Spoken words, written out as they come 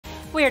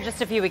We are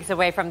just a few weeks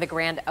away from the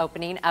grand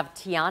opening of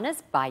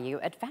Tiana's Bayou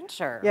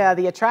Adventure. Yeah,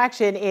 the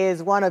attraction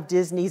is one of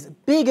Disney's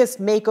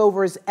biggest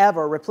makeovers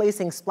ever,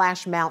 replacing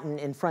Splash Mountain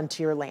in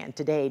Frontierland.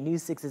 Today,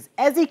 News 6's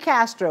Ezzy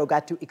Castro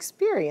got to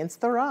experience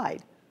the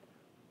ride.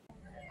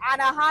 On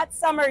a hot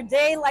summer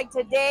day like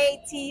today,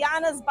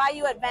 Tiana's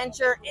Bayou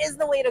Adventure is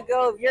the way to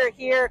go if you're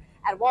here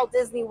at Walt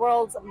Disney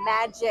World's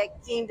Magic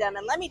Kingdom.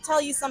 And let me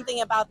tell you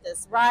something about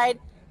this ride.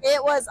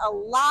 It was a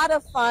lot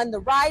of fun. The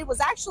ride was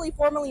actually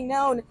formerly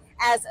known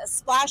as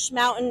Splash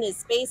Mountain.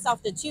 It's based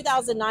off the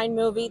 2009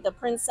 movie, The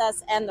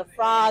Princess and the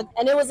Frog.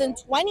 And it was in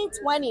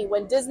 2020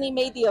 when Disney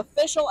made the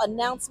official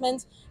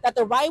announcement that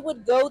the ride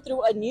would go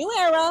through a new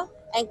era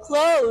and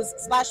close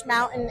Splash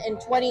Mountain in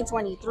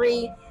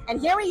 2023. And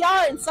here we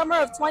are in summer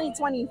of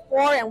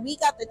 2024, and we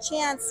got the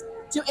chance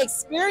to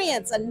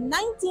experience a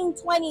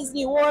 1920s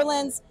New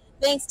Orleans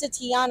thanks to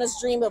Tiana's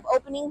dream of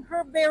opening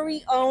her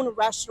very own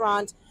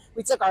restaurant.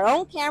 We took our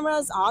own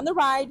cameras on the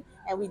ride,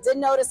 and we did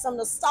notice some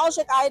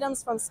nostalgic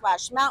items from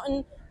Splash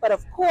Mountain. But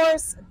of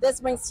course, this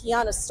brings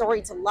Tiana's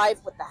story to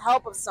life with the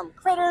help of some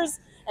critters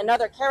and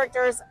other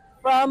characters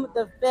from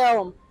the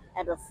film.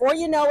 And before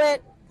you know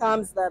it,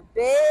 comes the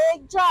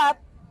big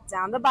drop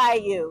down the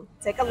bayou.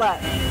 Take a look.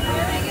 Here we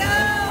go.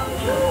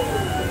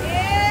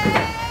 Yeah.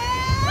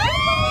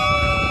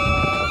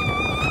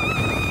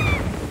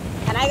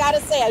 And I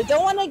gotta say, I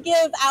don't want to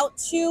give out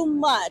too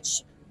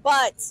much,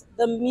 but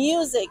the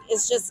music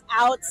is just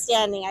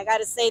outstanding. I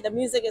gotta say, the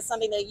music is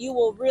something that you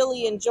will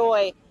really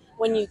enjoy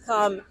when you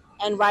come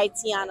and ride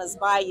Tiana's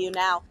Bayou.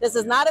 Now, this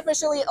is not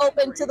officially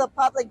open to the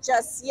public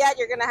just yet.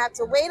 You're gonna have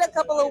to wait a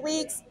couple of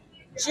weeks.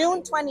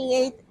 June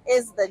 28th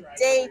is the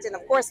date, and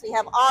of course we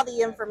have all the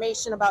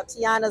information about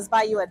Tiana's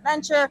Bayou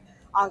Adventure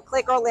on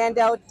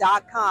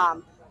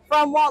clickorlando.com.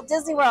 From Walt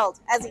Disney World,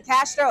 Ezzy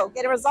Castro,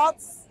 getting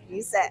results,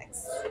 News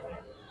 6.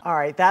 All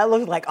right, that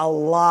looked like a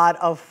lot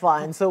of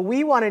fun. So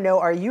we want to know,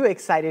 are you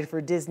excited for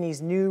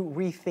Disney's new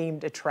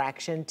rethemed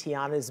attraction,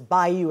 Tiana's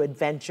Bayou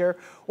Adventure?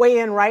 Weigh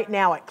in right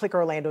now at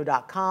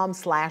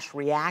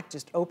clickorlando.com/react.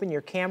 Just open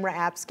your camera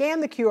app,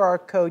 scan the QR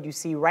code you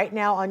see right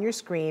now on your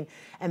screen,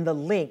 and the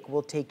link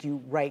will take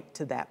you right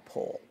to that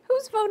poll.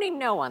 Who's voting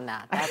no on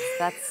that?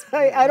 That's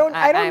I don't know.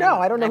 I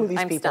don't know who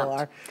these people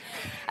are.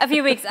 A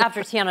few weeks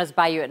after Tiana's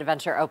Bayou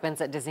Adventure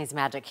opens at Disney's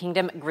Magic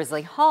Kingdom,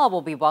 Grizzly Hall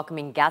will be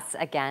welcoming guests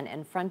again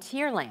in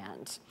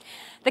Frontierland.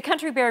 The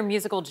Country Bear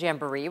Musical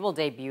Jamboree will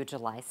debut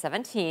July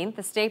 17th.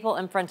 The staple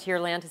in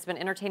Frontierland has been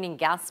entertaining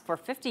guests for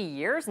 50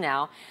 years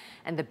now,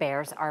 and the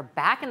Bears are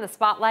back in the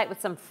spotlight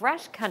with some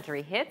fresh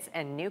country hits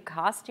and new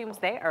costumes.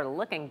 They are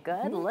looking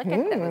good. Look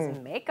at those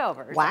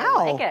makeovers. Wow.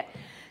 I like it.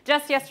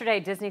 Just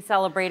yesterday, Disney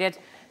celebrated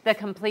the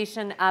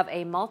completion of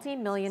a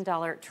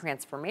multi-million-dollar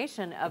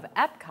transformation of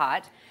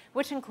Epcot,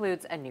 which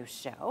includes a new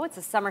show. It's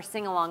a summer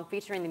sing-along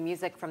featuring the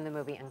music from the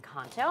movie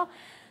Encanto.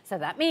 So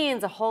that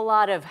means a whole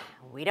lot of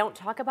 "We Don't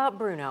Talk About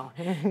Bruno."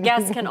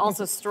 Guests can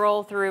also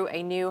stroll through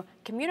a new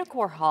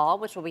Communicore Hall,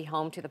 which will be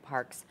home to the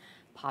park's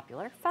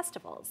popular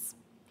festivals.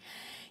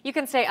 You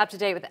can stay up to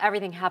date with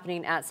everything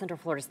happening at Central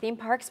Florida's theme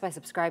parks by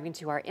subscribing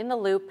to our In the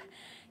Loop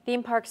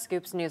Theme Park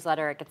Scoops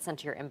newsletter. It gets sent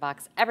to your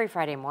inbox every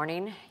Friday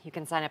morning. You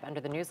can sign up under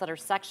the newsletter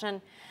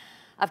section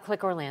of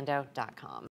clickorlando.com.